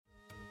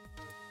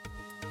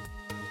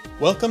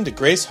Welcome to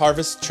Grace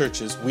Harvest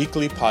Church's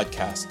weekly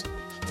podcast.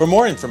 For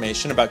more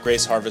information about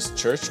Grace Harvest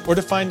Church or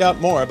to find out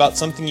more about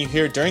something you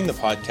hear during the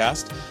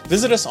podcast,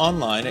 visit us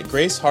online at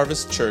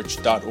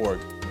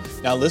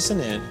graceharvestchurch.org. Now listen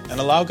in and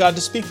allow God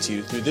to speak to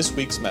you through this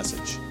week's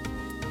message.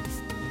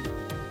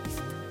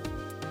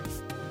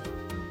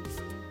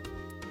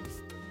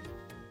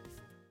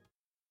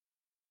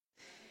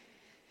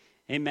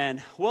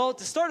 Amen. Well,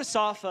 to start us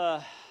off,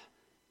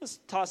 let's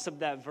toss up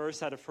that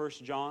verse out of 1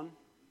 John.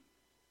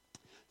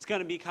 It's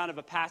going to be kind of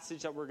a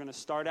passage that we're going to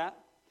start at.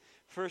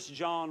 1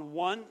 John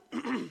 1,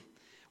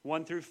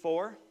 1 through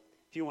 4.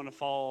 If you want to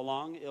follow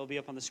along, it'll be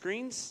up on the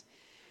screens.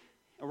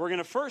 And we're going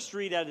to first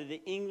read out of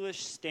the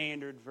English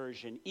Standard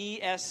Version,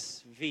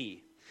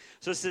 ESV.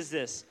 So it says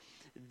this: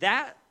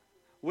 that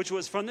which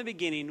was from the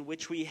beginning,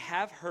 which we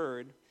have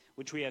heard,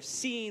 which we have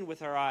seen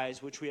with our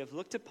eyes, which we have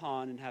looked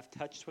upon and have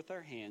touched with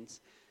our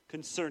hands,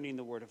 concerning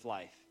the word of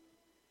life.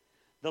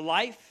 The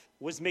life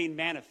was made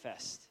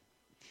manifest,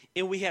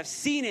 and we have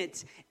seen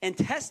it and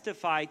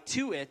testified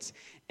to it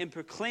and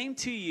proclaimed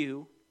to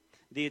you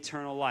the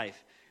eternal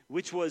life,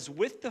 which was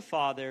with the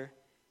Father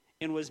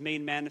and was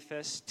made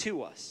manifest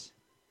to us.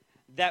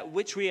 That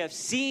which we have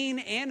seen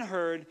and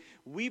heard,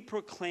 we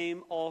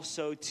proclaim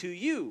also to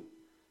you,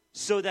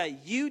 so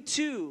that you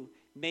too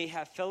may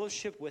have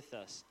fellowship with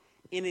us.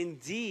 And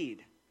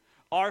indeed,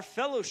 our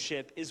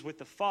fellowship is with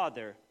the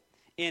Father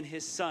and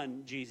his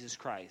Son, Jesus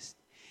Christ.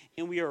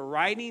 And we are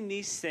writing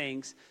these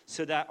things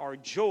so that our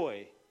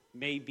joy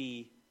may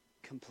be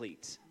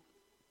complete.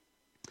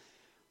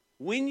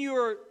 When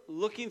you're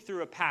looking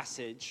through a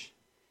passage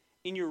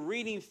and you're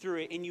reading through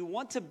it and you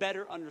want to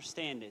better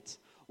understand it,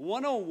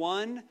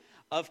 101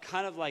 of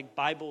kind of like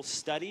Bible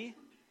study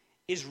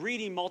is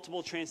reading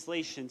multiple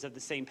translations of the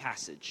same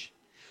passage.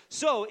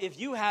 So if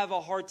you have a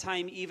hard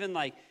time even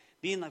like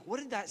being like, what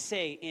did that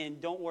say?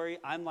 And don't worry,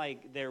 I'm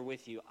like there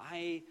with you.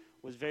 I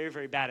was very,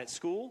 very bad at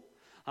school.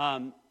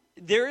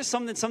 There is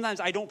something,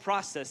 sometimes I don't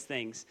process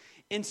things.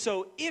 And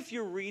so if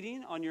you're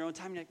reading on your own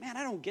time, you're like, man,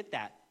 I don't get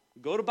that.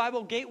 Go to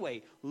Bible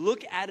Gateway,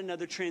 look at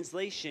another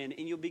translation,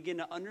 and you'll begin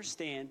to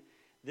understand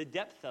the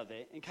depth of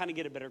it and kind of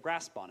get a better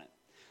grasp on it.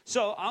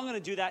 So I'm going to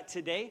do that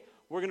today.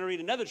 We're going to read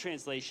another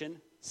translation,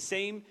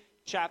 same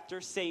chapter,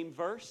 same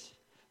verse,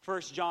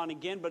 1 John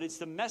again, but it's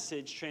the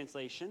Message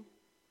translation.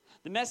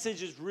 The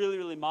Message is really,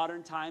 really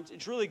modern times.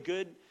 It's really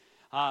good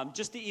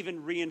just to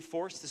even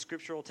reinforce the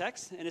scriptural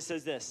text. And it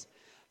says this: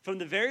 from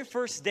the very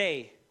first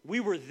day, we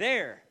were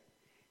there,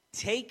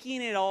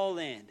 taking it all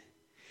in.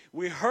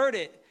 We heard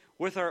it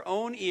with our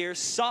own ears,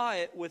 saw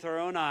it with our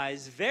own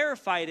eyes,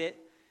 verified it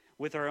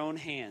with our own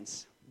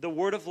hands. The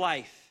word of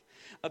life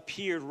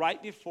appeared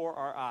right before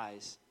our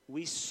eyes.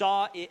 We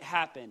saw it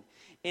happen.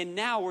 And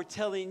now we're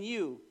telling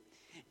you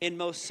in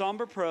most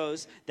somber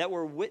prose that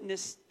we're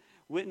witness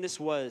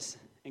was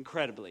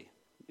incredibly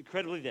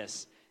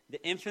this: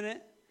 the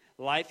infinite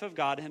life of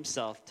God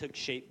himself took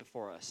shape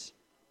before us.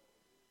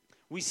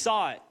 We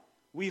saw it,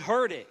 we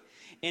heard it,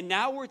 and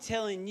now we're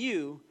telling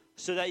you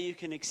so that you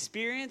can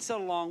experience it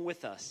along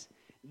with us.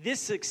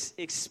 This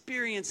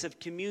experience of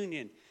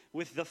communion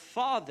with the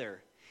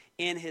Father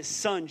and his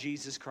Son,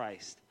 Jesus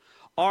Christ.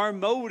 Our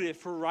motive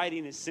for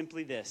writing is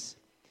simply this: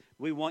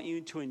 we want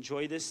you to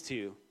enjoy this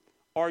too.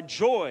 Our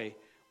joy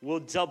will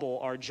double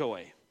our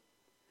joy.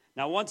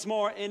 Now once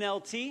more,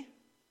 NLT,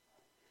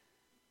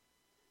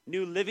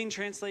 New Living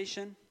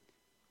Translation.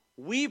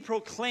 We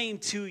proclaim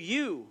to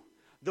you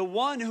the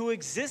one who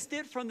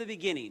existed from the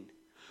beginning,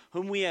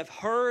 whom we have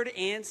heard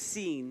and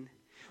seen.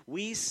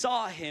 We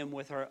saw him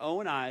with our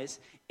own eyes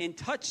and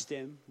touched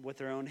him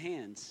with our own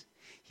hands.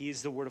 He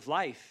is the word of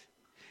life.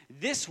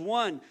 This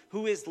one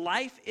who is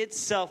life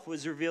itself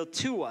was revealed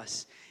to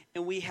us,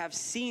 and we have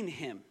seen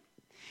him.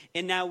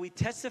 And now we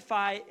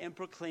testify and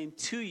proclaim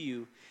to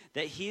you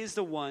that he is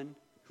the one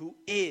who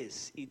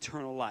is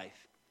eternal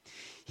life.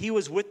 He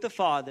was with the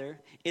Father,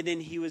 and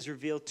then he was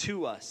revealed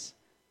to us.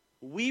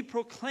 We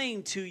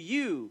proclaim to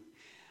you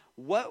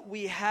what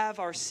we have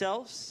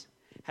ourselves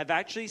have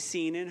actually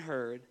seen and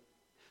heard,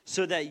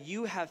 so that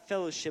you have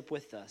fellowship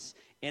with us.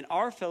 And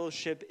our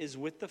fellowship is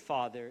with the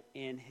Father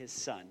and his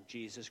Son,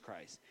 Jesus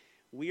Christ.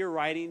 We are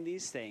writing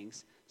these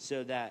things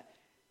so that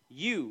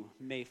you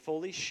may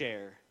fully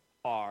share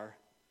our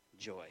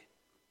joy.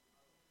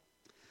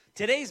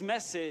 Today's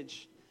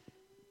message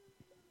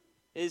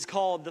is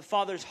called The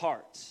Father's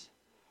Hearts.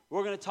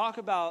 We're going to talk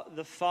about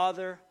the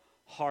Father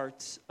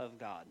hearts of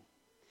God.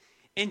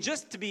 And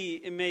just to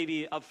be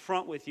maybe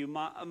upfront with you,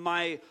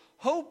 my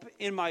hope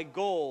and my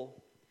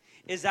goal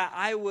is that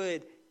I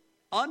would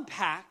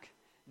unpack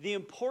the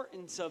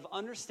importance of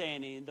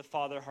understanding the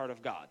Father heart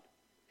of God.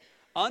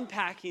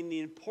 Unpacking the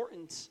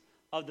importance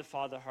of the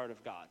Father heart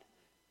of God.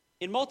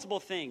 In multiple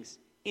things.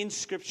 In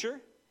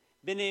Scripture,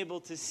 being able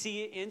to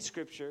see it in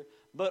Scripture,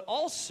 but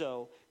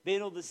also being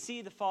able to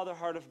see the Father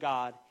heart of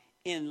God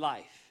in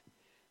life.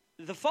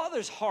 The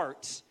Father's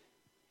heart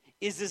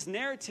is this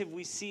narrative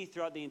we see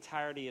throughout the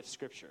entirety of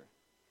Scripture.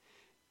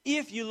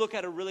 If you look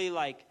at a really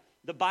like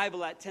the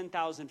Bible at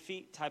 10,000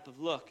 feet type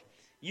of look,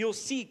 you'll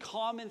see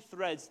common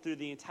threads through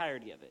the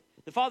entirety of it.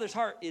 The Father's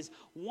heart is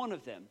one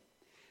of them.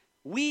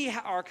 We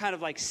are kind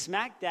of like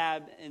smack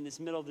dab in this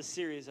middle of the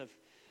series of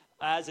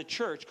as a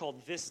church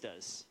called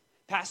Vistas.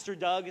 Pastor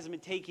Doug has been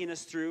taking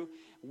us through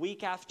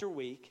week after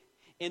week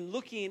and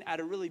looking at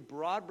a really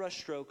broad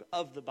brushstroke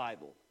of the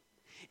Bible.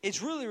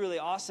 It's really, really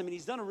awesome, and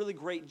he's done a really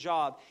great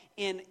job.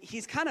 And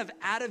he's kind of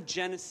out of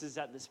Genesis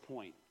at this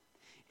point.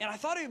 And I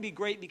thought it would be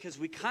great because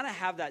we kind of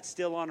have that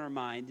still on our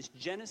mind, this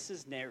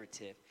Genesis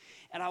narrative.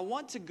 And I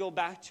want to go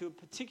back to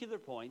particular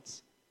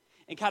points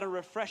and kind of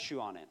refresh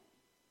you on it.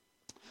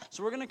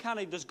 So we're going to kind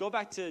of just go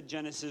back to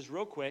Genesis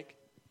real quick.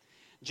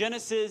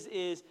 Genesis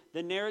is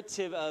the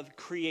narrative of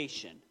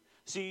creation.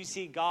 So you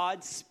see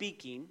God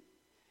speaking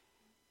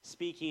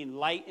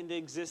light into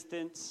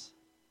existence,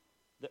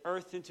 the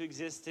earth into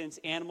existence,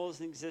 animals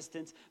into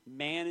existence,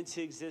 man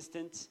into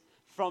existence,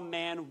 from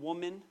man,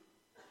 woman,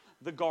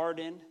 the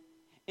garden,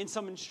 and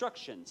some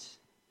instructions.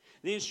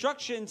 The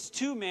instructions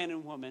to man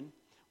and woman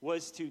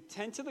was to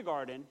tend to the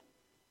garden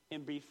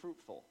and be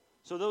fruitful.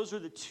 So those are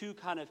the two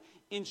kind of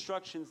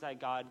instructions that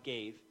God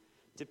gave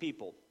to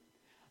people.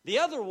 The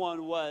other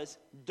one was,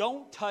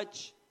 don't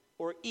touch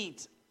or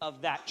eat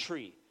of that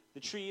tree,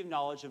 the tree of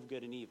knowledge of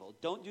good and evil.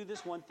 Don't do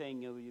this one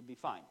thing, you'll be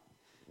fine.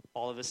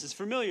 All of this is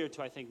familiar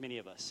to, I think, many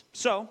of us.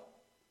 So,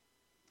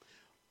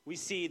 we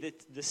see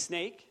that the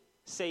snake,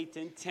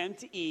 Satan,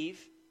 tempts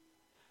Eve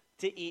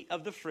to eat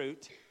of the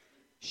fruit.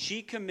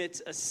 She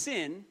commits a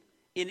sin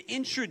and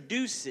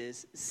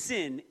introduces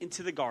sin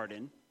into the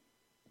garden,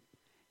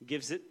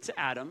 gives it to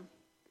Adam.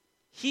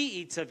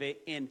 He eats of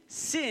it, and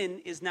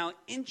sin is now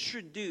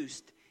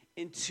introduced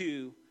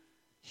into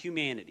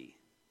humanity.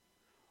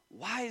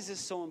 Why is this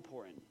so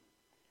important?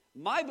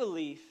 My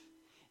belief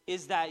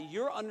is that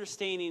your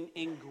understanding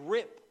and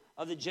grip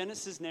of the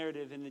Genesis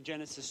narrative and the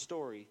Genesis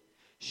story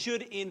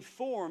should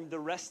inform the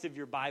rest of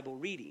your Bible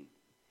reading.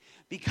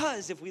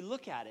 Because if we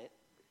look at it,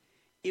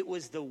 it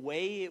was the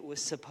way it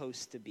was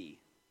supposed to be.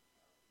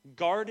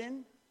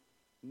 Garden,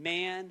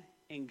 man,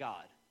 and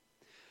God.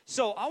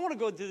 So I want to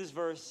go through this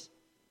verse,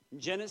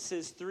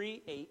 Genesis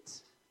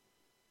 3:8.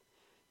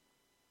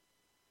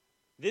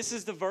 This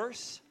is the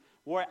verse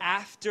where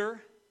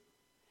after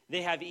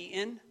they have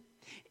eaten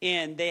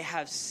and they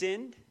have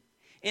sinned,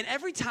 and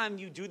every time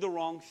you do the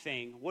wrong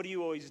thing, what do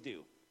you always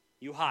do?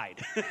 You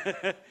hide.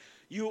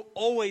 You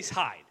always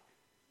hide.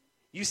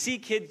 You see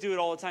kids do it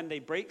all the time. They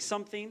break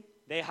something,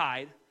 they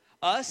hide.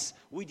 Us,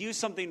 we do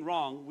something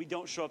wrong, we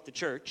don't show up to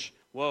church.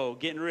 Whoa,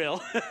 getting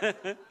real.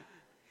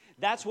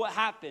 That's what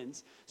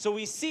happens. So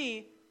we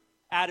see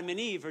Adam and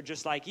Eve are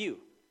just like you.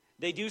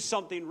 They do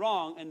something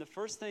wrong, and the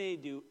first thing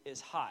they do is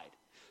hide.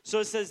 So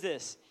it says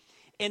this,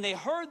 and they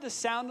heard the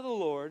sound of the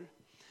Lord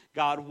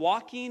God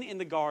walking in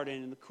the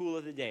garden in the cool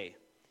of the day.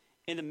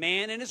 And the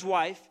man and his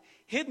wife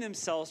hid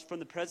themselves from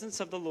the presence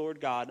of the Lord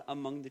God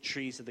among the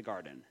trees of the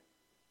garden.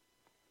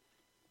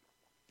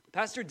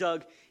 Pastor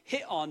Doug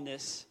hit on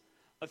this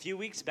a few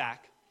weeks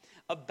back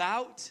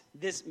about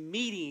this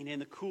meeting in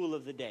the cool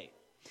of the day.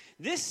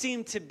 This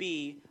seemed to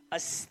be a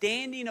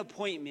standing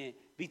appointment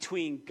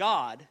between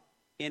God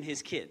and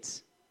his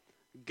kids.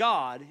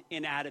 God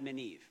and Adam and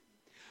Eve.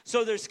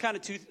 So there's kind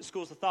of two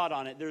schools of thought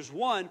on it. There's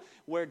one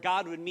where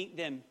God would meet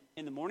them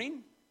in the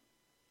morning,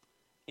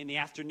 in the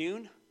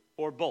afternoon,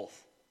 or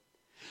both.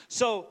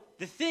 So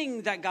the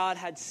thing that God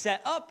had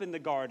set up in the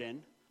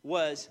garden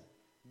was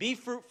be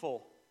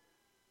fruitful,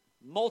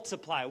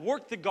 multiply,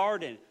 work the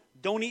garden,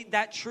 don't eat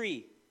that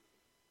tree,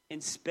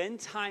 and spend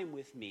time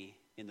with me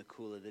in the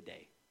cool of the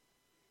day.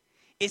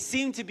 It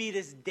seemed to be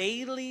this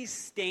daily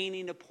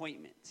standing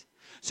appointment.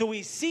 So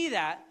we see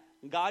that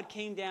God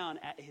came down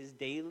at his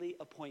daily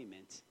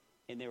appointment,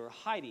 and they were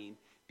hiding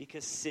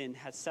because sin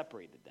had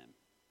separated them.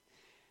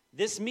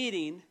 This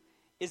meeting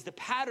is the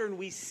pattern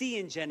we see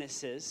in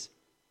Genesis.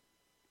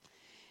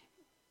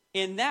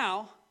 And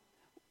now,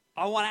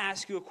 I want to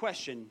ask you a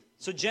question.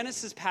 So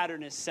Genesis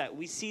pattern is set.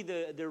 We see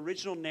the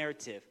original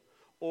narrative,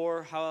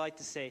 or how I like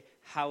to say,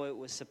 how it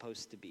was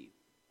supposed to be.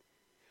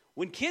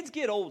 When kids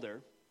get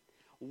older,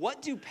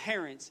 what do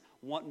parents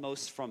want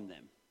most from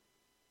them?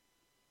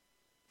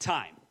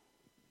 Time.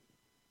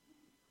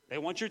 They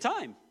want your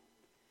time.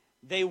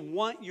 They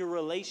want your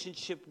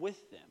relationship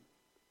with them.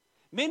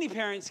 Many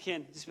parents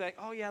can just be like,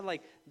 oh yeah,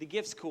 like the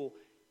gift's cool.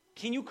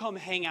 Can you come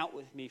hang out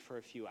with me for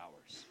a few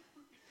hours?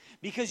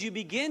 Because you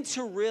begin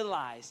to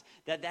realize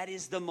that that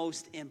is the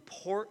most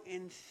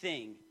important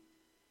thing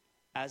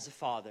as a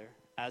father,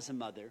 as a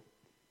mother.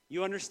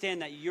 You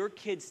understand that your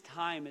kid's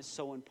time is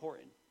so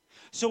important.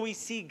 So we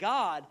see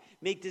God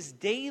make this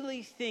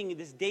daily thing,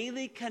 this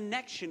daily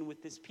connection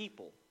with his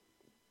people.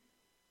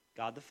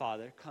 God the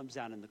Father comes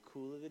down in the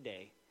cool of the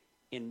day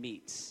and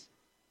meets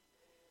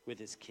with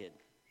his kid.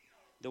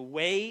 The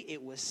way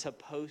it was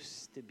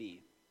supposed to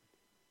be.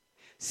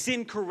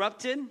 Sin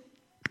corrupted,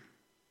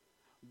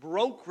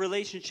 broke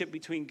relationship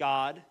between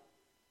God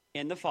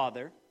and the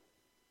Father.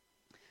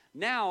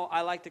 Now,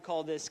 I like to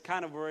call this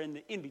kind of we're in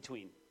the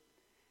in-between.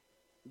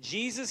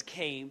 Jesus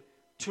came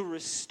to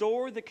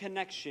restore the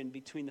connection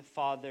between the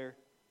Father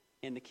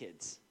and the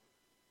kids.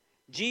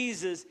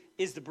 Jesus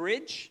is the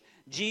bridge.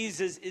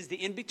 Jesus is the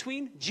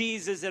in-between.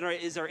 Jesus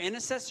is our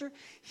intercessor.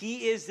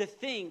 He is the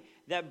thing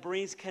that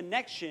brings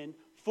connection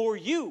for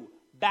you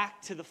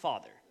back to the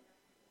Father.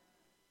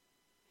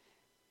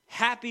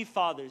 Happy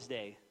Father's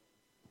Day.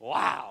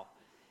 Wow.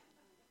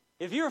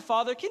 If you're a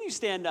father, can you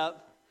stand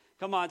up?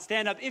 Come on,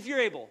 stand up if you're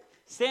able.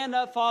 Stand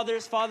up,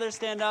 fathers. Fathers,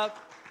 stand up.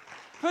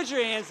 Put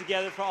your hands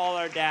together for all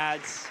our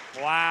dads.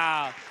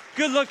 Wow.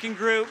 Good-looking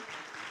group.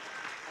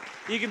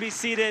 You can be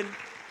seated.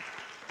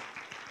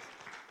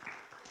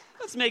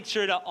 Let's make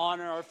sure to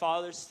honor our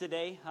fathers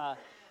today,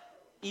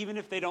 even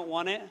if they don't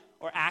want it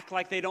or act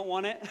like they don't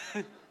want it.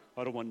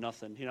 I don't want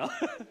nothing,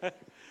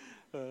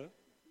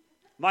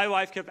 My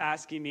wife kept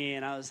asking me,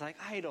 and I was like,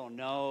 I don't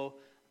know.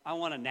 I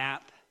want a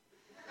nap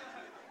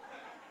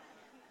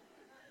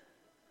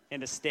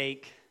and a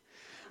steak.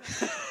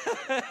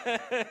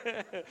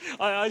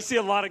 I see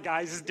a lot of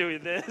guys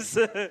doing this.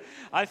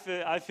 I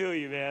feel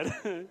you,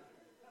 man.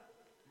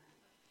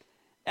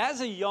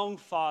 As a young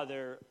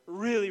father,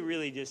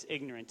 really just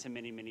ignorant to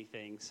many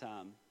things,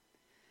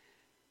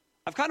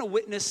 I've kind of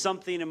witnessed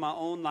something in my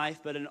own life,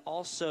 but in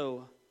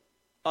also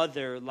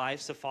other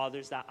lives of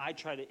fathers that I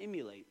try to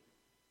emulate.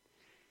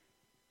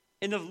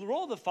 And the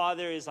role of the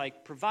father is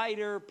like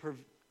provider,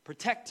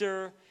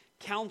 protector,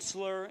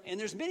 counselor, and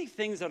there's many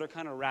things that are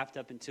kind of wrapped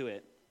up into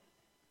it.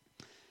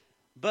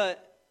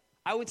 But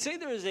I would say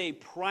there is a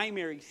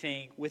primary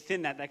thing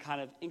within that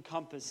kind of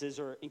encompasses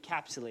or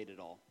encapsulates it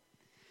all.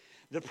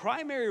 The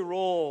primary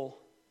role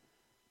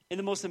and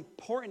the most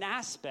important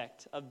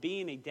aspect of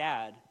being a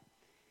dad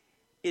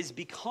is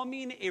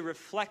becoming a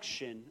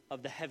reflection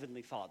of the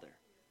Heavenly Father.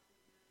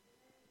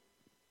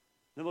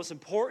 The most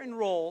important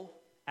role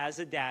as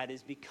a dad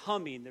is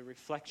becoming the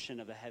reflection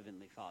of a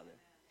Heavenly Father.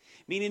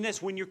 Meaning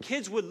this, when your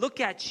kids would look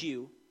at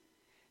you,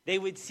 they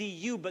would see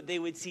you, but they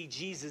would see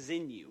Jesus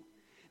in you.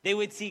 They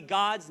would see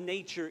God's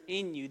nature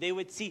in you. They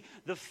would see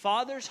the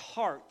Father's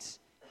heart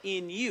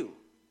in you.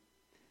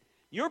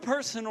 Your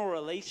personal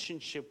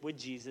relationship with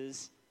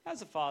Jesus,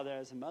 as a father,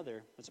 as a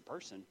mother, as a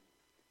person,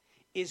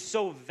 is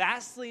so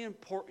vastly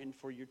important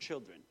for your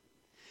children.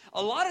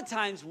 A lot of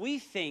times we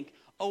think,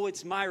 oh,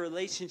 it's my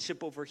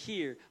relationship over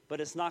here, but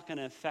it's not going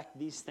to affect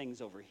these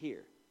things over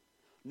here.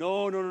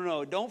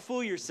 No. Don't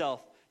fool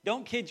yourself.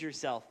 Don't kid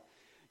yourself.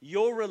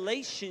 Your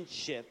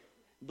relationship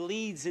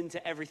bleeds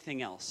into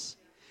everything else.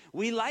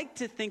 We like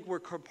to think we're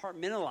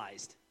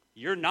compartmentalized.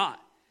 You're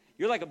not.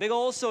 You're like a big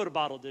old soda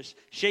bottle dish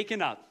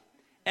shaken up.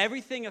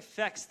 Everything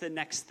affects the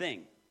next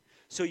thing.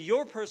 So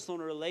your personal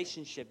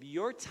relationship,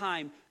 your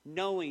time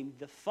knowing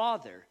the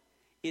Father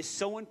is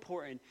so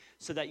important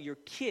so that your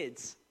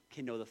kids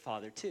can know the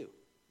Father too.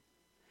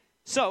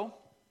 So,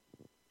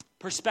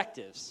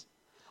 perspectives.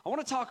 I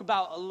want to talk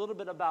about a little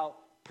bit about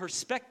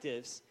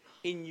perspectives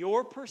in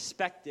your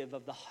perspective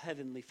of the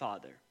Heavenly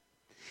Father.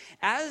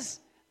 As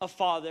a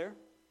father,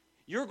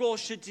 your goal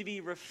should to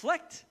be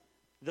reflect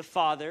the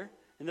Father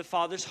and the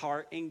Father's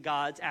heart and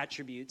God's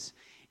attributes,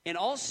 and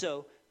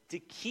also to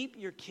keep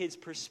your kids'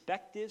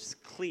 perspectives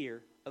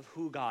clear of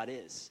who God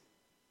is.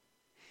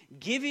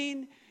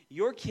 Giving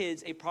your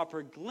kids a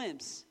proper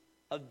glimpse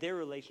of their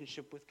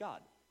relationship with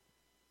God.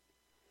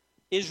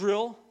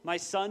 Israel, my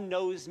son,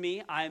 knows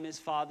me. I am his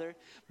father.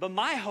 But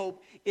my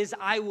hope is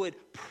I would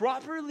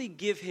properly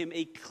give him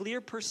a clear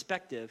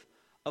perspective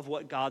of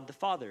what God the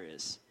Father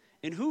is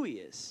and who he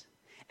is.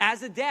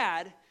 As a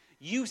dad,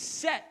 you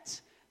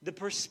set the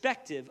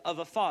perspective of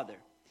a father.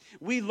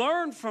 We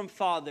learn from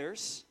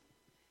fathers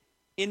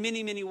in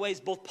many ways,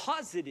 both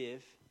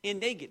positive and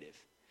negative.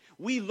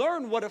 We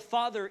learn what a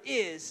father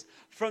is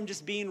from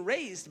just being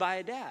raised by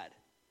a dad.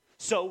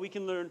 So we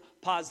can learn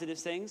positive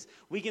things.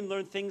 We can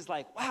learn things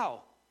like,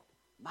 wow,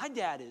 my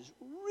dad is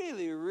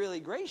really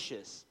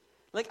gracious.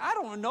 Like, I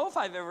don't know if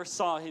I've ever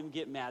saw him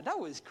get mad. That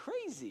was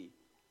crazy.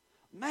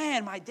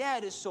 Man, my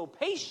dad is so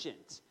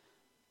patient.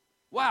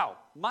 Wow,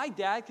 my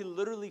dad can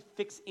literally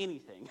fix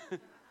anything.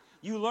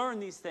 You learn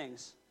these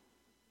things.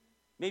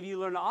 Maybe you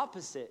learn the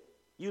opposite.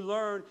 You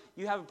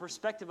have a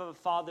perspective of a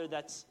father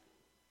that's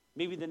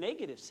maybe the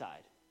negative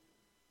side.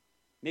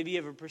 Maybe you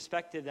have a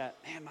perspective that,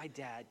 man, my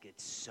dad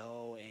gets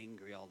so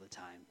angry all the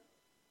time.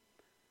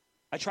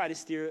 I try to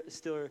steer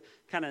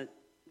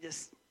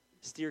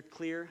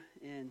clear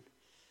and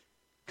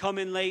come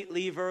in late,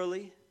 leave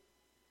early.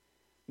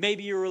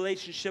 Maybe your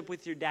relationship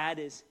with your dad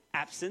is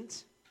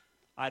absent.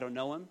 I don't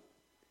know him.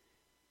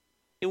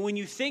 And when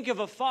you think of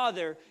a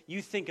father,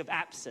 you think of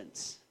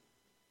absence.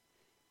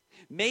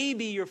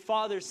 Maybe your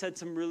father said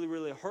some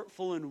really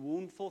hurtful and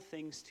woundful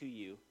things to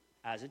you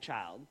as a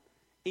child,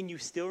 and you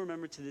still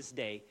remember to this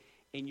day,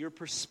 and your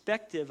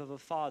perspective of a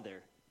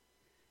father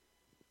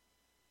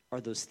are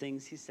those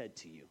things he said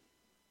to you.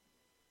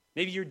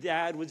 Maybe your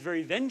dad was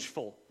very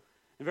vengeful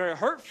and very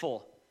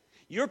hurtful.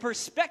 Your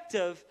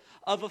perspective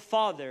of a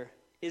father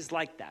is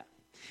like that.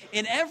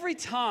 And every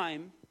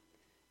time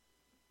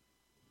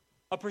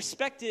a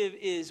perspective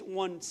is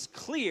once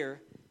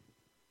clear,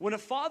 when a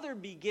father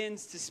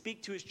begins to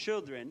speak to his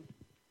children,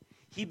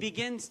 he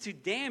begins to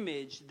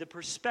damage the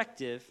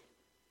perspective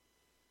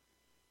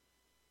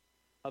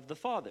of the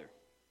father.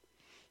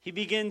 he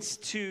begins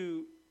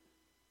to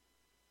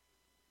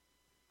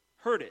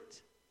hurt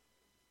it,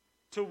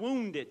 to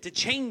wound it, to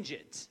change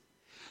it,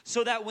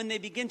 so that when they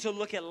begin to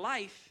look at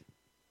life,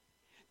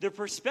 the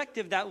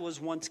perspective that was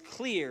once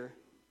clear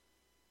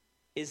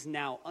is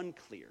now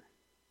unclear.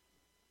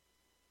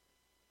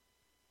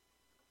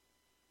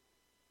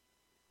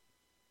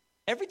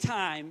 Every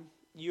time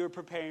you're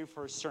preparing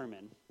for a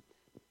sermon,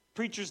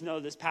 preachers know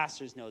this,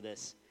 pastors know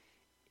this,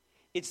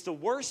 it's the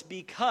worst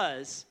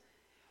because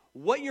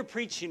what you're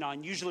preaching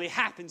on usually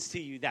happens to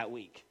you that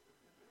week.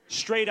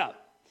 Straight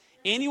up.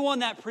 Anyone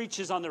that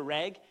preaches on the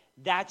reg,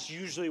 that's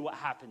usually what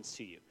happens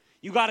to you.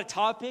 You got a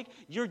topic,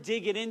 you're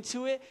digging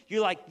into it,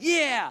 you're like,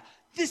 yeah,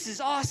 this is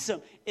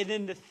awesome. And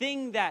then the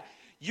thing that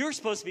you're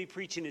supposed to be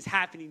preaching is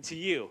happening to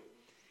you.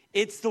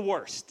 It's the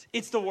worst.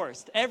 It's the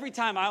worst. Every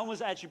time I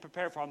almost actually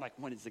prepare for it, I'm like,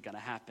 when is it going to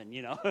happen,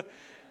 you know?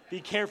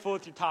 Be careful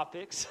with your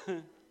topics.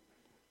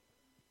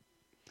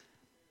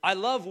 I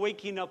love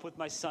waking up with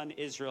my son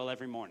Israel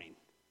every morning.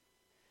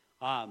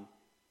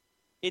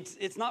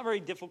 It's not very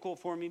difficult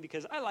for me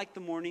because I like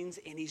the mornings,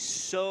 and he's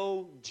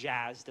so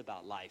jazzed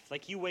about life.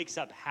 Like, he wakes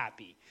up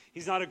happy.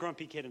 He's not a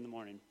grumpy kid in the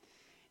morning.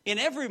 And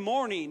every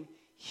morning,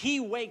 he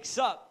wakes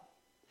up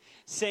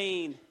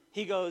saying,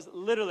 he goes,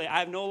 literally, I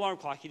have no alarm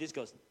clock. He just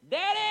goes,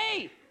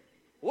 Daddy,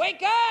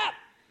 wake up!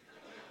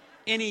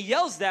 And he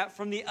yells that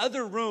from the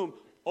other room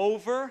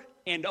over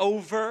and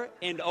over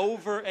and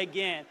over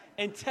again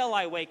until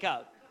I wake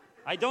up.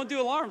 I don't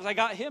do alarms. I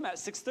got him at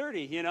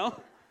 6:30, you know?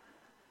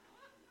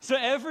 So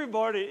every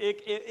morning,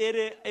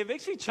 it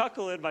makes me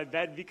chuckle in my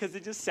bed because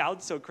it just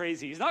sounds so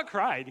crazy. He's not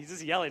crying. He's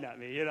just yelling at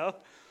me, you know?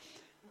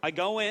 I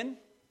go in,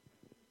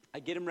 I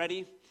get him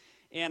ready,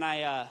 and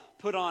I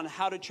put on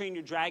How to Train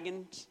Your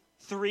Dragon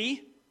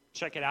 3.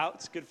 Check it out.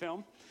 It's a good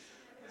film.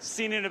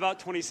 Seen it about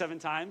 27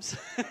 times.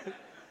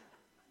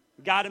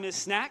 Got him his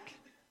snack,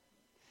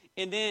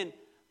 and then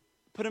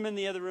put him in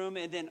the other room.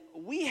 And then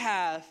we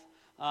have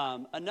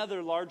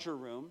another larger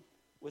room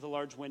with a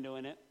large window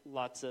in it,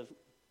 lots of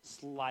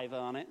saliva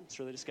on it. It's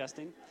really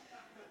disgusting.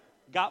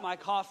 Got my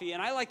coffee,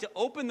 and I like to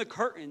open the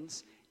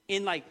curtains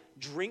and like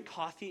drink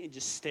coffee and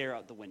just stare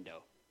out the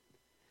window.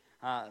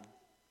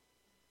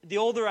 The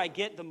older I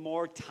get, the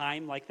more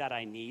time like that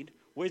I need,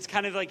 where it's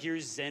kind of like your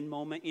Zen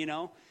moment, you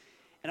know?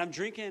 And I'm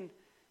drinking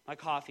my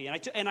coffee,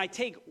 and I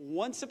take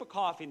one sip of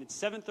coffee, and it's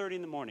 7:30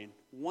 in the morning.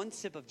 One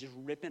sip of just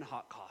ripping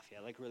hot coffee.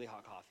 I like really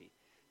hot coffee.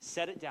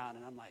 Set it down,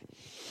 and I'm like,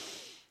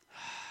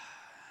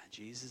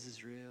 Jesus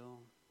is real.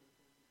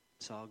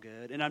 It's all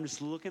good. And I'm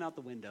just looking out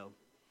the window,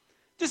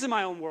 just in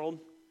my own world.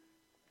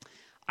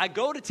 I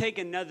go to take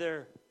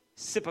another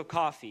sip of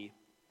coffee.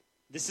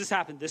 This has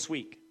happened this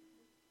week,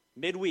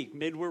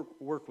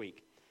 mid-work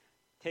week.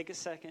 Take a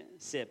second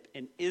sip,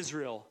 and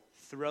Israel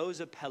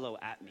throws a pillow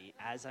at me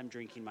as I'm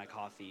drinking my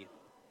coffee.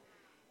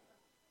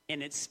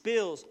 And it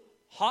spills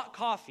hot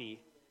coffee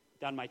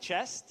down my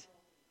chest,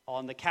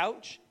 on the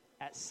couch,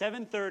 at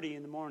 7:30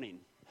 in the morning.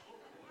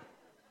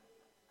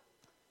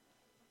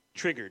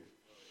 Triggered.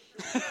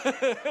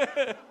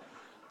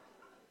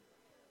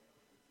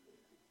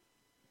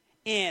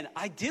 And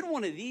I did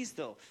one of these,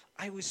 though.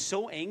 I was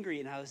so angry,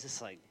 and I was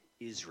just like,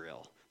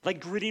 Israel, like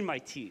gritting my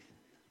teeth.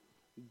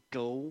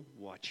 Go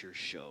watch your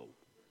show.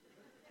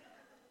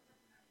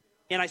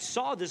 And I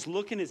saw this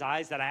look in his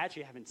eyes that I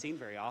actually haven't seen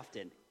very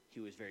often. He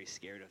was very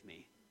scared of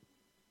me.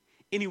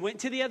 And he went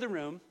to the other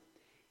room,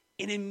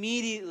 and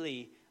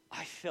immediately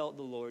I felt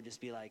the Lord just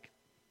be like,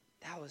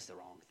 that was the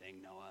wrong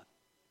thing, Noah.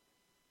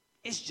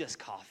 It's just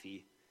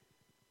coffee.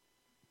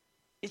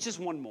 It's just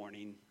one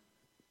morning.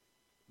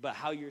 But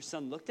how your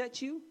son looked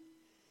at you,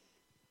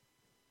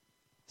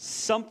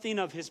 something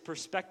of his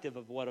perspective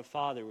of what a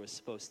father was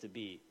supposed to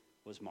be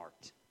was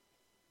marked.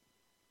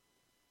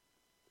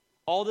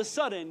 All of a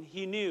sudden,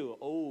 he knew,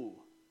 oh,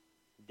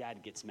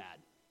 Dad gets mad.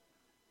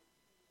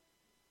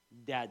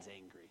 Dad's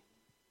angry.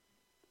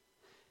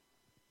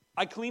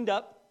 I cleaned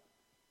up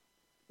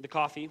the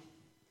coffee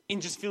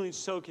and just feeling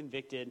so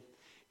convicted,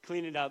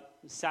 cleaned it up,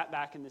 sat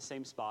back in the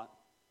same spot,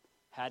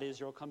 had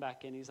Israel come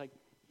back in. He's like,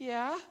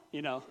 yeah,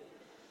 you know.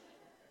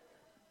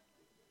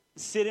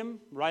 Sit him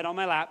right on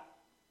my lap,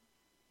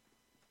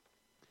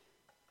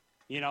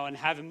 you know, and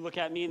have him look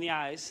at me in the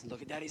eyes.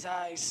 Look at Daddy's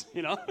eyes,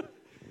 you know.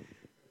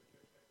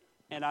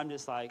 And I'm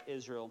just like,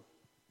 Israel,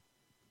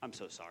 I'm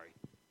so sorry.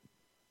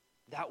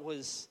 That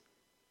was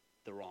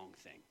the wrong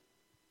thing.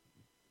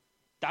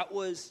 That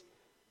was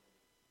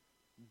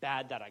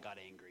bad that I got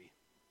angry.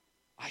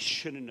 I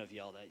shouldn't have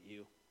yelled at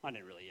you. I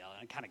didn't really yell.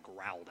 I kind of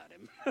growled at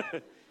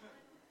him.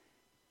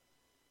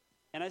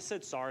 And I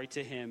said sorry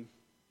to him.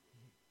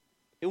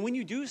 And when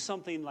you do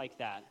something like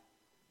that,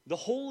 the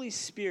Holy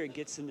Spirit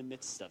gets in the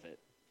midst of it.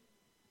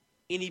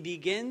 And he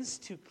begins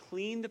to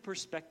clean the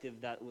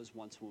perspective that was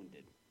once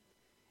wounded.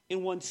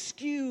 And once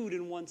skewed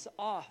and once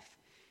off.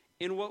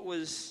 And what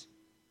was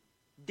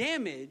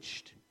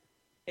damaged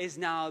is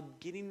now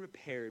getting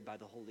repaired by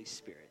the Holy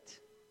Spirit.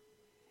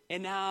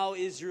 And now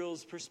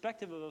Israel's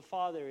perspective of a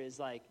father is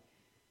like,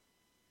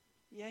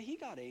 yeah, he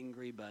got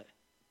angry, but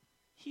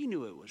he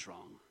knew it was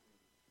wrong.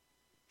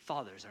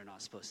 Fathers are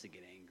not supposed to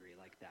get angry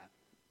like that.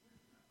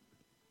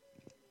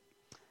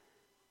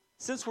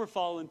 Since we're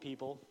fallen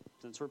people,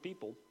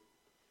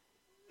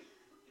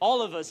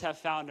 all of us have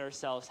found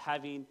ourselves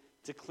having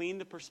to clean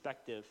the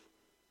perspective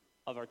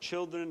of our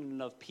children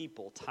and of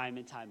people time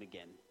and time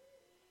again.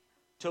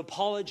 To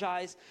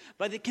apologize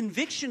by the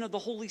conviction of the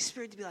Holy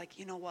Spirit to be like,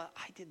 you know what,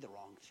 I did the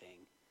wrong thing.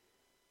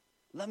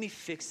 Let me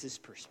fix this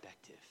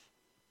perspective.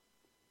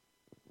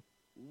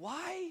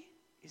 Why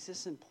is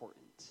this important?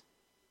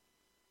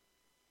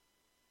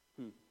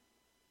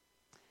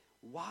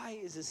 Why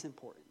is this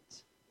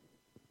important?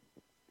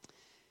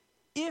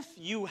 If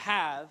you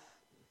have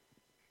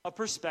a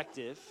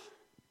perspective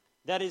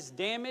that is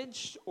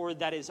damaged or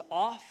that is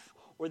off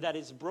or that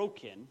is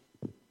broken,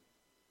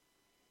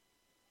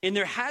 and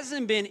there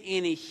hasn't been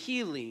any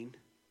healing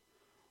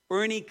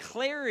or any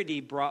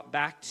clarity brought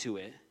back to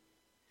it,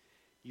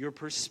 your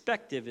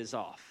perspective is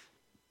off.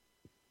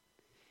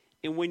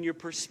 And when your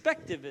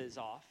perspective is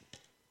off,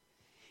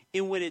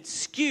 and when it's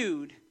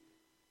skewed,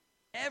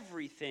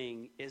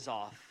 everything is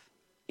off.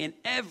 And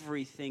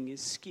everything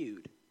is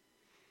skewed.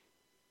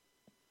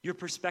 Your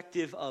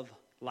perspective of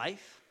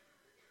life,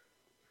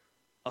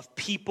 of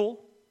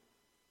people,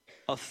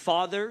 of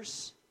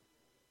fathers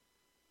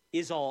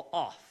is all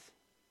off.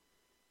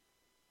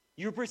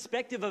 Your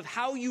perspective of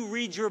how you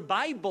read your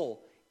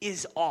Bible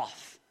is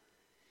off.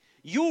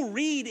 You'll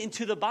read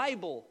into the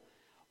Bible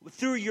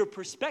through your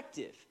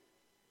perspective.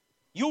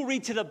 You'll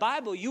read to the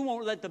Bible. You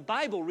won't let the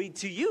Bible read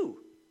to you.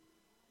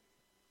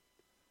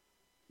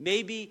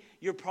 Maybe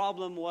your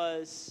problem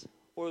was,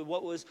 or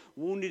what was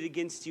wounded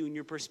against you in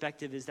your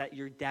perspective is that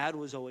your dad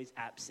was always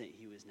absent.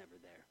 He was never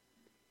there.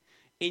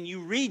 And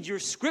you read your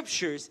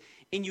scriptures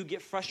and you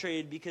get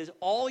frustrated because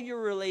all your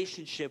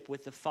relationship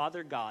with the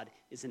Father God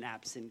is an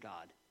absent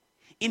God.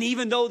 And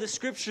even though the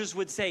scriptures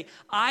would say,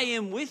 I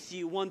am with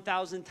you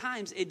 1,000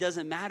 times, it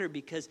doesn't matter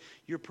because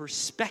your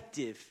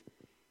perspective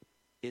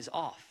is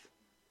off.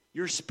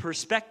 Your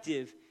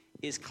perspective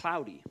is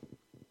cloudy.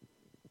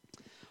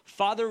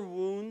 Father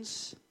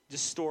wounds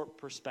distort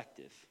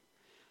perspective.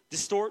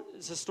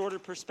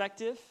 Distorted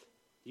perspective,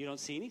 you don't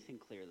see anything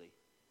clearly.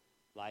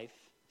 Life,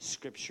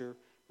 scripture,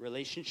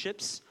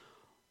 relationships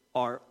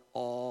are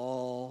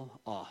all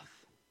off.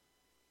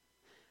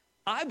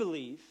 I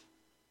believe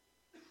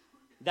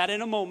that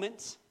in a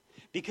moment,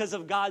 because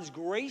of God's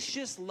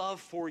gracious love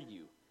for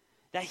you,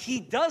 that he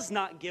does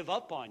not give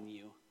up on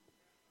you,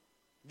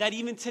 that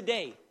even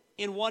today,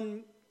 in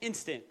one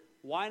instant,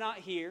 why not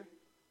here,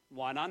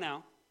 why not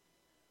now,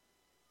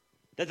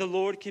 that the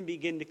Lord can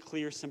begin to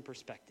clear some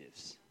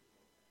perspectives.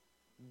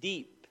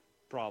 Deep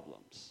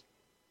problems.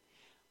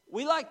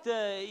 We like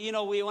the,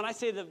 when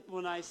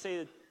I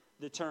say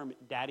the term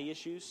daddy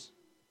issues,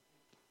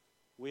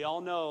 we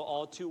all know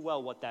all too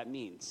well what that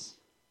means.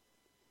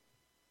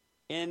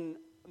 And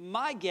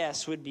my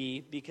guess would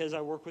be, because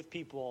I work with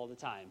people all the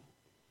time,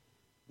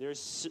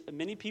 there's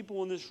many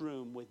people in this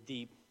room with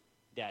deep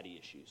daddy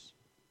issues.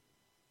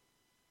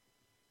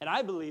 And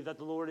I believe that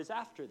the Lord is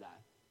after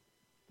that.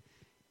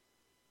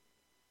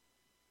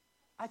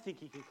 I think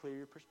he can clear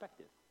your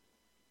perspective.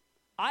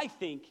 I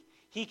think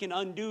he can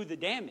undo the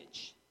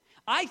damage.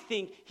 I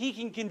think he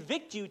can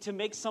convict you to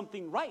make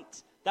something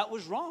right that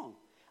was wrong.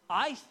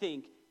 I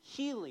think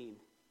healing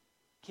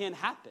can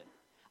happen.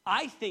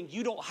 I think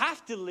you don't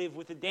have to live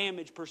with a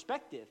damaged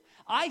perspective.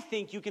 I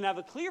think you can have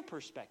a clear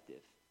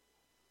perspective.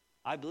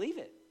 I believe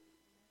it.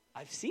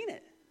 I've seen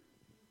it.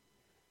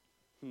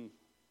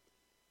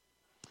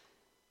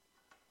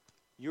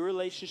 Your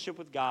relationship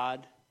with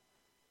God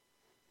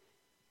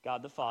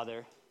the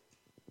Father,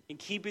 and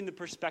keeping the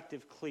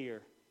perspective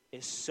clear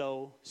is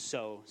so,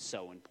 so,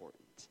 so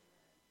important.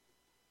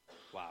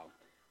 Wow.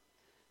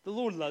 The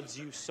Lord loves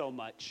you so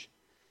much.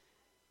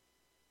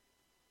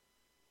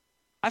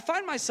 I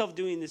find myself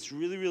doing this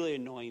really, really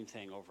annoying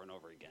thing over and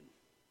over again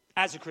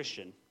as a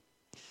Christian.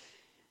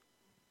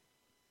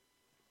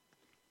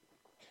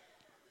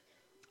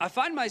 I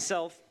find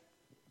myself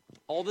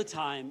all the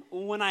time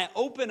when I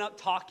open up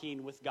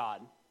talking with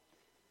God,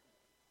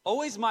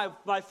 always my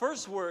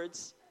first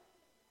words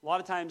a lot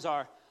of times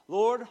are,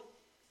 Lord,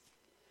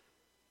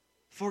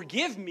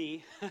 forgive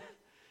me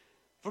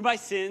for my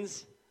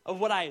sins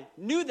of what I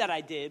knew that I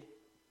did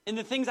and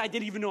the things I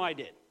didn't even know I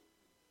did.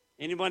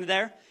 Anybody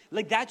there?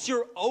 Like, that's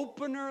your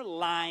opener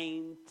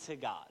line to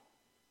God.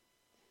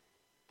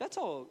 That's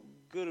all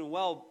good and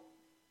well.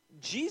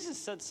 Jesus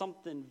said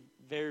something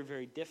very,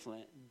 very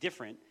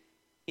different,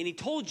 and he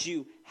told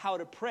you how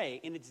to pray,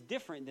 and it's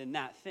different than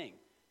that thing.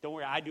 Don't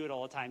worry, I do it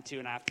all the time too,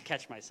 and I have to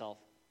catch myself.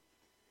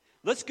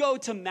 Let's go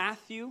to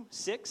Matthew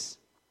 6.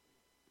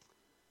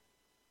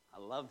 I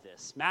love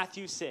this.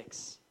 Matthew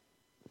 6.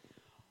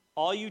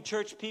 All you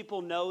church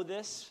people know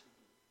this.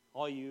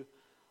 All you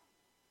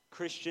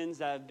Christians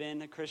that have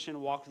been a Christian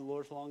and walked with the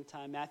Lord for a long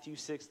time. Matthew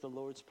 6, the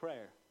Lord's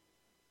Prayer.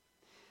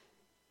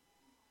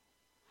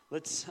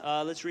 Let's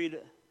read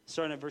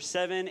starting at verse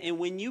 7. And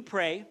when you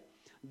pray,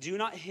 do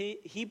not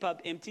heap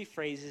up empty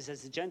phrases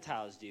as the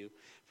Gentiles do,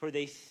 for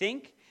they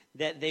think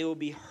that they will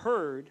be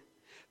heard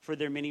for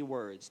their many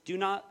words. Do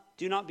not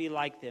Do not be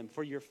like them,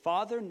 for your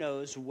Father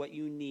knows what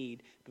you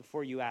need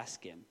before you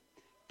ask him.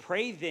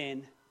 Pray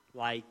then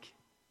like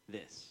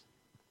this.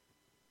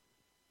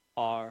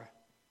 Our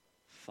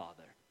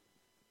Father.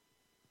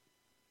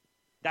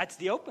 That's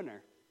the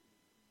opener.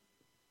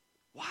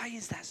 Why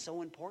is that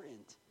so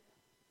important?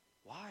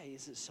 Why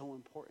is it so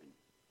important?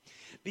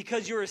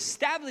 Because you're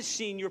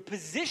establishing your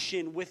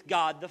position with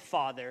God the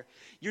Father.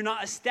 You're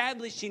not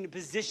establishing a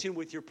position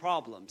with your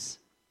problems.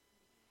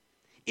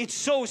 It's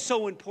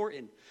so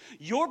important.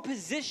 Your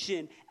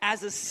position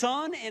as a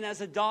son and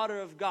as a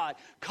daughter of God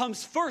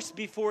comes first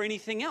before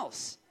anything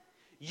else.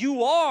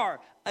 You are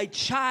a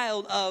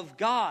child of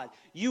God.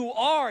 You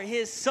are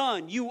his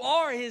son. You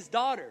are his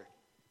daughter.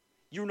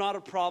 You're not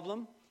a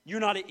problem. You're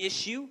not an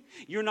issue.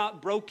 You're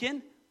not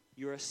broken.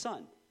 You're a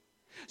son.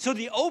 So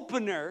the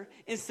opener,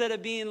 instead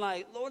of being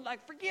like, Lord,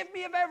 like, forgive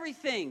me of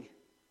everything.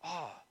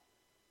 Oh,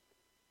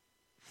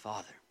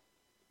 Father,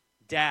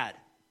 Dad,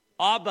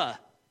 Abba.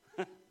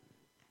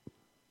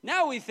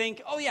 Now we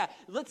think, oh yeah,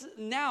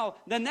 now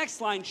the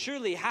next line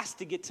surely has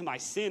to get to my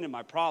sin and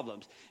my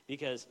problems,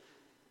 because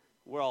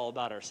we're all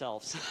about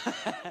ourselves.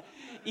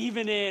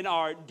 Even in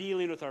our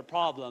dealing with our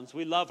problems,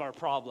 we love our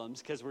problems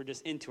because we're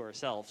just into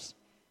ourselves.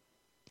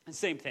 And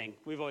same thing,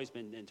 we've always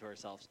been into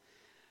ourselves.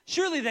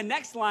 Surely the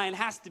next line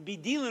has to be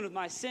dealing with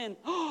my sin.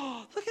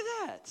 Oh, look at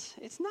that.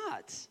 It's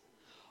not.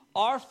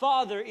 Our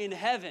Father in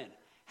heaven,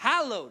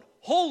 hallowed,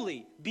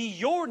 holy be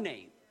your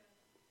name.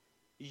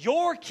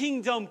 Your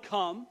kingdom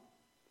come,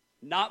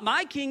 not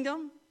my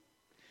kingdom.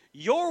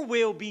 Your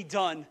will be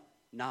done,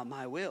 not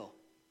my will.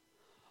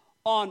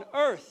 On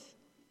earth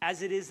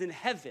as it is in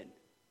heaven.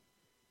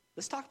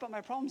 Let's talk about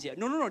my problems yet.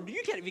 No,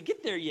 you can't even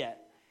get there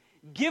yet.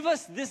 Give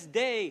us this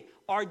day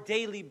our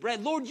daily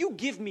bread. Lord, you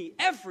give me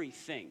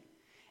everything.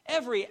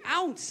 Every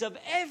ounce of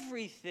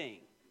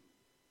everything.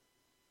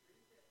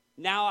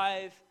 Now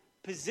I've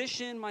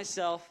positioned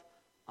myself.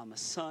 I'm a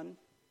son.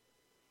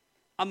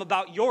 I'm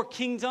about your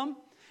kingdom.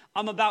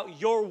 I'm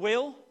about your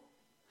will.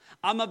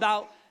 I'm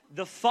about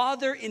the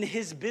Father in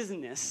his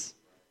business.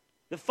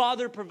 The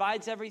Father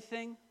provides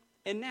everything.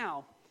 And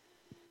now,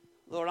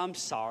 Lord, I'm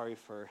sorry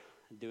for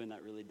doing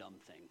that really dumb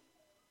thing.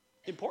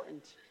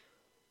 Important.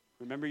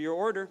 Remember your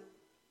order.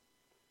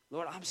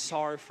 Lord, I'm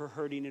sorry for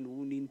hurting and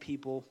wounding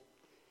people.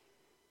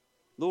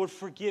 Lord,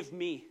 forgive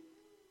me.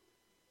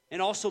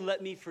 And also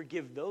let me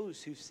forgive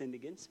those who've sinned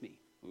against me.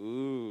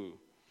 Ooh.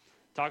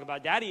 Talk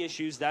about daddy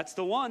issues. That's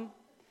the one.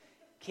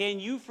 Can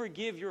you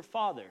forgive your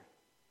father?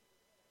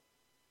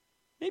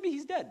 Maybe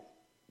he's dead.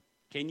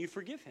 Can you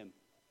forgive him?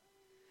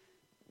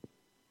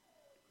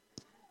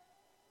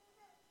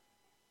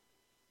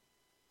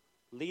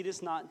 Lead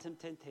us not into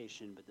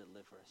temptation, but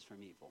deliver us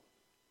from evil.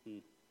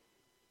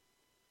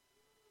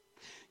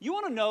 You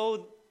want to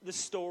know the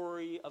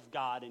story of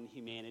God and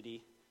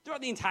humanity throughout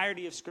the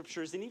entirety of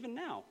scriptures and even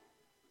now?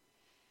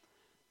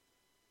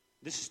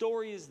 The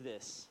story is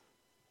this: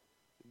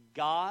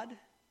 God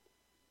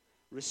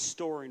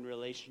restoring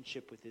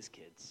relationship with his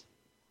kids.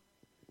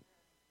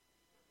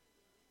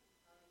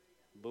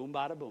 Boom,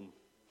 bada boom.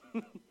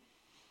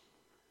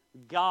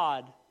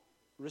 God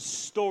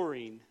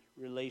restoring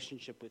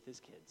relationship with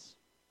his kids.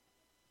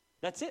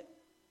 That's it.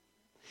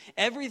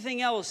 Everything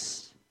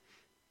else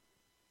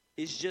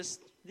is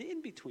just the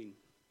in-between.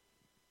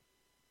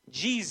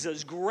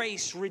 Jesus,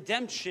 grace,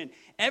 redemption,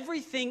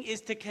 everything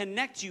is to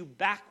connect you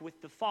back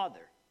with the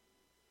Father.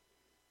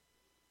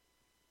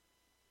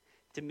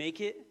 To make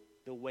it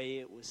the way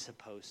it was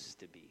supposed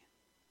to be.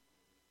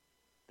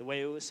 The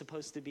way it was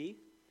supposed to be,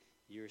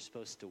 you're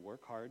supposed to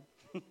work hard,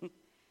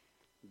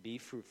 be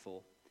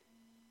fruitful,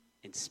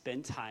 and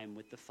spend time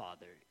with the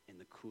Father in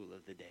the cool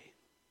of the day.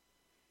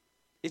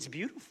 It's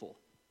beautiful.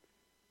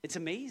 It's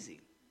amazing.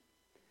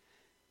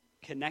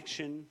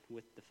 Connection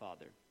with the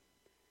Father.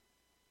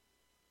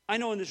 I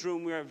know in this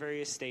room we are at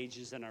various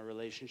stages in our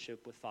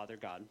relationship with Father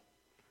God.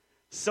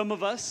 Some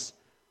of us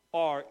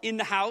are in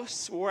the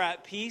house, we're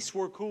at peace,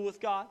 we're cool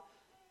with God.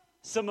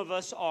 Some of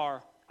us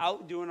are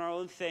out doing our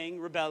own thing,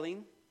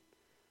 rebelling.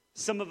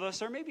 Some of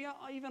us are maybe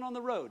even on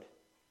the road,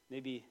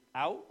 maybe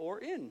out or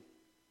in.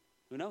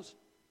 Who knows?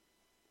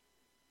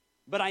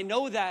 But I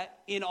know that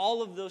in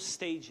all of those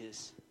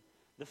stages,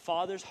 the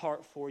Father's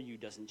heart for you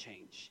doesn't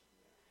change.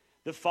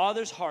 The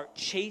Father's heart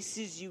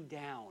chases you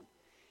down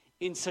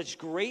in such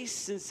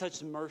grace and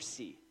such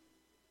mercy.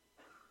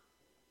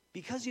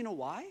 Because you know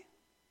why?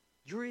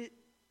 You're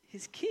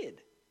his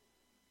kid.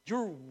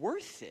 You're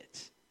worth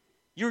it.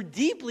 You're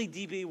deeply,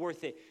 deeply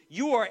worth it.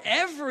 You are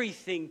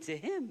everything to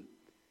him.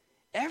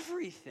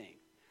 Everything.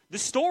 The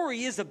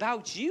story is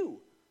about you.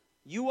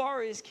 You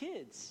are his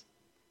kids.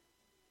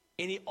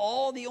 And the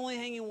only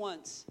thing he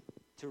wants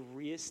to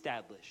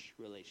reestablish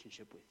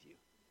relationship with you.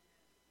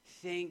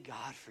 Thank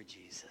God for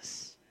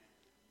Jesus.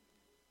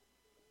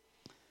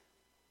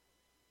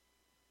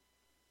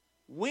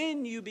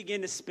 When you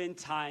begin to spend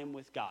time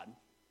with God,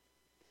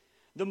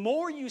 the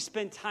more you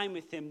spend time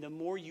with him, the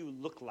more you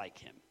look like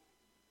him.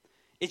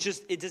 It's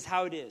just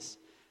how it is.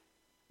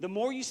 The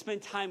more you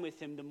spend time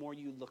with him, the more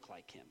you look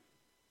like him.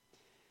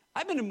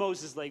 I've been in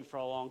Moses Lake for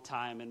a long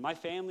time, and my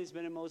family's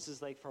been in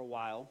Moses Lake for a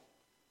while.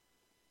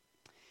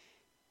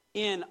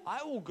 And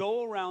I will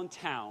go around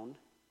town,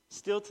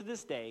 still to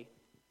this day,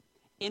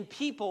 and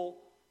people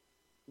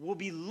will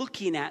be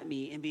looking at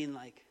me and being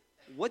like,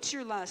 what's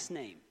your last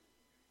name?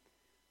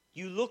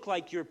 You look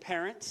like your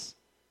parents,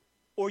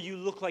 or you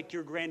look like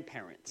your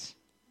grandparents.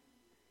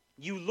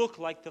 You look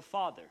like the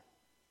Father.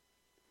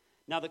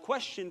 Now the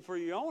question for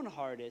your own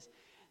heart is,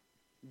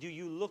 do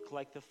you look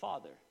like the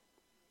Father?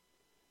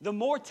 The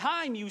more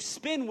time you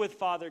spend with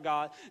Father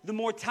God, the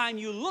more time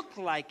you look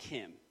like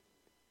Him.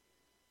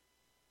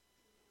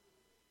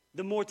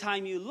 The more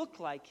time you look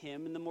like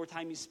Him and the more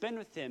time you spend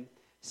with Him,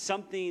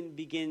 something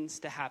begins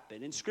to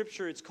happen. In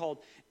Scripture,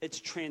 it's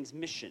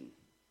transmission.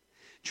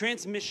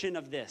 Transmission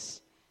of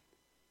this.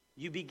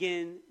 You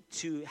begin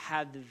to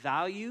have the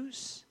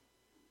values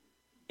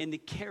and the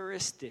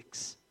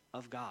characteristics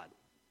of God.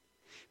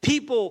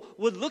 People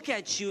would look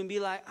at you and be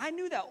like, I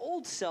knew that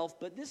old self,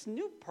 but this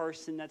new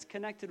person that's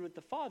connected with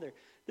the Father,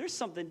 there's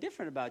something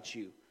different about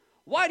you.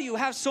 Why do you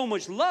have so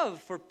much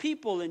love for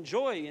people and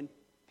joy and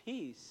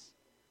peace?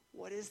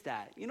 What is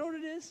that? You know what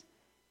it is?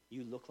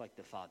 You look like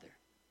the Father.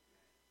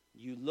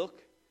 You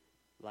look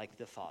like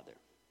the Father.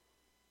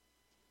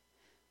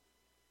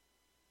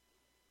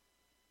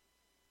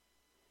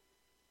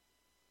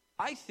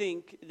 I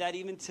think that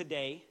even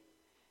today,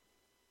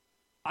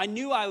 I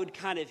knew I would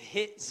kind of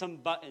hit some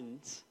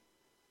buttons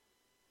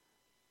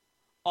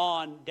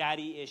on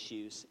daddy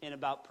issues and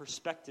about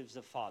perspectives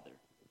of Father.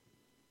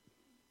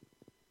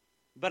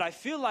 But I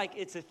feel like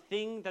it's a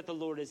thing that the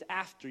Lord is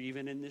after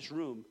even in this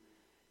room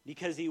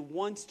because He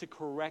wants to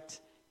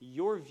correct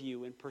your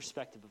view and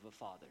perspective of a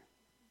father.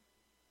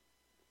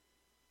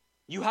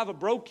 You have a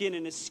broken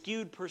and a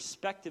skewed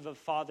perspective of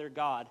Father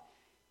God,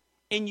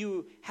 and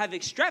you have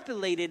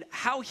extrapolated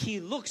how He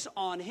looks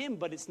on Him,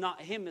 but it's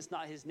not Him, it's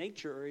not His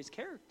nature or His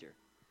character.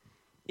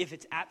 If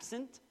it's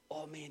absent,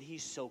 oh man,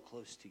 He's so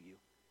close to you.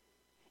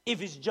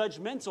 If it's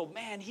judgmental,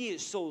 man, He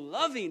is so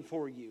loving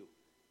for you.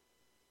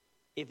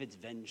 If it's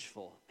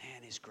vengeful,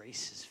 man, His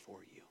grace is for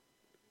you.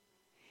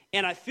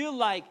 And I feel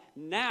like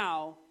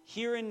now,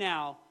 here and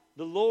now,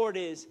 the Lord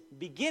is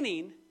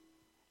beginning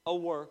a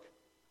work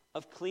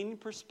of cleaning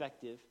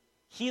perspective,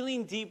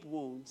 healing deep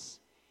wounds,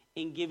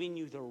 and giving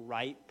you the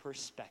right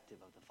perspective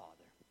of the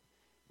Father.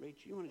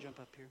 Rachel, you want to jump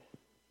up here?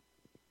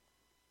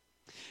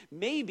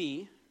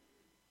 Maybe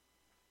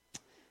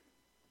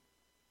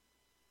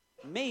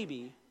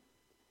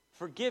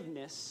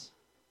forgiveness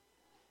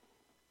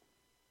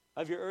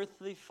of your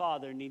earthly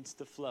father needs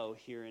to flow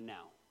here and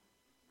now.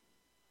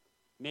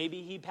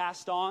 Maybe he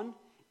passed on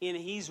and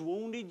he's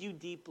wounded you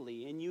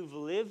deeply and you've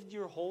lived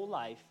your whole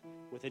life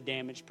with a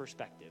damaged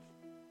perspective.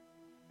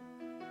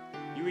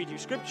 You read your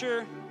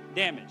scripture,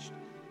 damaged.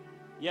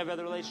 You have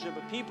other relationship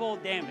with people,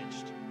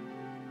 damaged.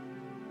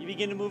 You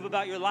begin to move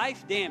about your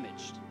life,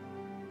 damaged.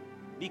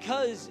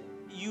 Because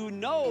you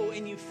know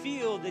and you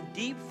feel the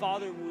deep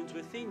father wounds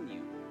within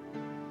you.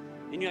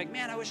 And you're like,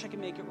 man, I wish I could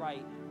make it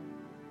right.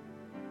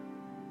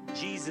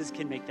 Jesus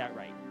can make that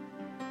right.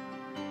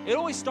 It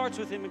always starts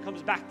with Him and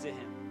comes back to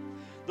Him.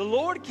 The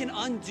Lord can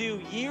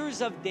undo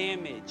years of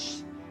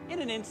damage in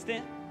an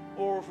instant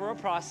or for a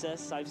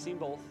process. I've seen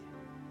both.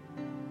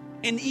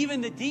 And even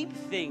the deep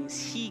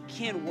things He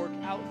can work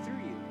out through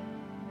you.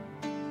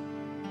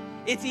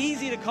 It's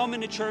easy to come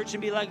into church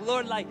and be like,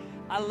 Lord,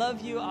 I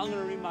love you. I'm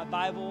going to read my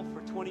Bible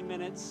for 20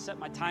 minutes, set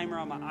my timer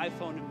on my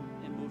iPhone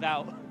and move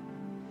out.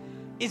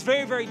 It's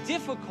very, very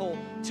difficult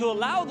to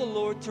allow the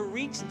Lord to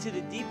reach into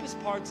the deepest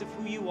parts of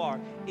who you are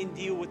and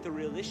deal with the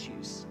real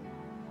issues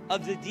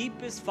of the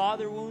deepest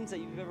father wounds that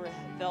you've ever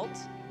felt.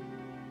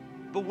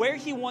 But where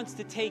He wants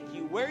to take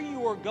you, where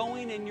you are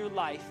going in your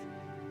life,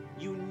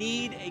 you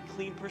need a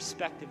clean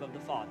perspective of the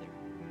Father.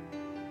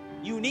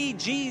 You need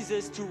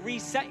Jesus to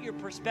reset your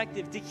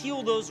perspective, to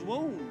heal those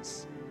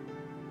wounds.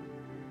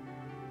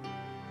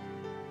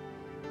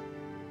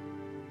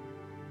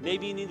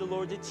 Maybe you need the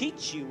Lord to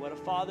teach you what a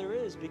father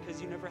is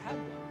because you never had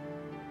one.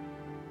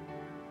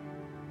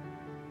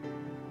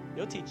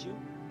 He'll teach you.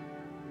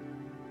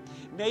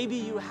 Maybe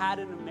you had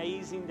an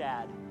amazing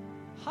dad.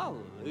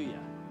 Hallelujah.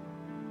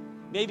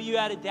 Maybe you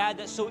had a dad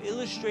that so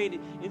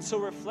illustrated and so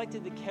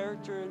reflected the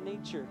character and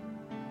nature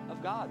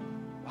of God.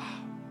 Wow.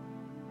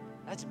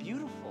 That's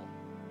beautiful.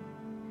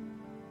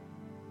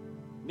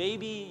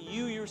 Maybe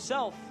you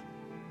yourself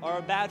are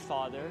a bad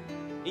father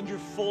and you're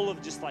full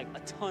of just like a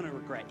ton of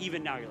regret.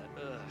 Even now you're like,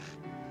 ugh,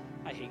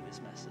 I hate this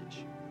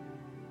message.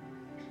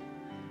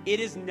 It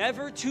is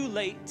never too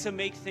late to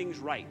make things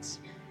right.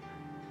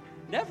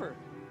 Never.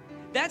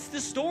 That's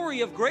the story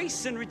of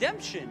grace and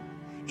redemption.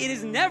 It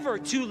is never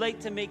too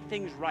late to make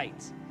things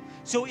right.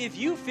 So if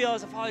you feel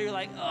as a father, you're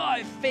like, oh,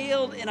 I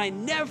failed and I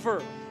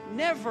never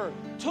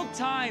took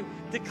time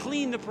to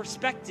clean the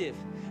perspective,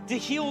 to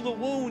heal the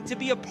wound, to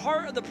be a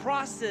part of the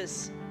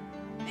process.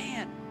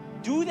 Man,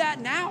 do that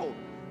now.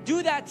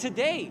 Do that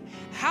today.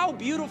 How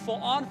beautiful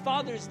on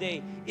Father's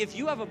Day, if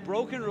you have a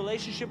broken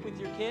relationship with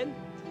your kid,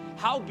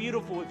 how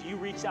beautiful if you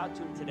reach out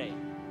to him today.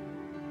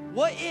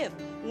 What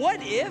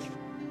if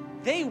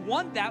They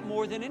want that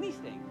more than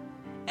anything.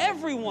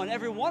 Every one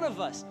of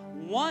us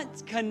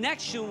wants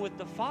connection with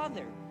the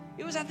Father.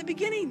 It was at the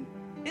beginning.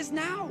 It's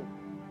now.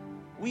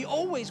 We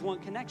always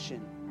want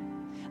connection.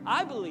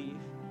 I believe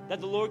that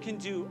the Lord can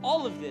do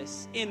all of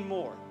this and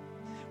more.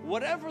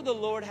 Whatever the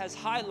Lord has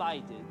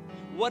highlighted,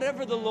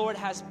 whatever the Lord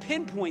has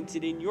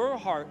pinpointed in your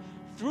heart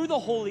through the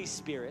Holy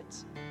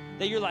Spirit,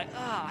 that you're like,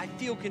 I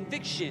feel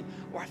conviction,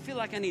 or I feel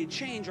like I need a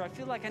change, or I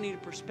feel like I need a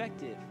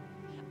perspective.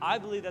 I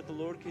believe that the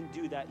Lord can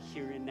do that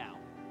here and now.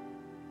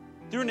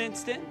 Through an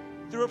instant,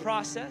 through a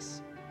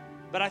process,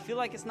 but I feel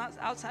like it's not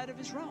outside of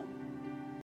his realm.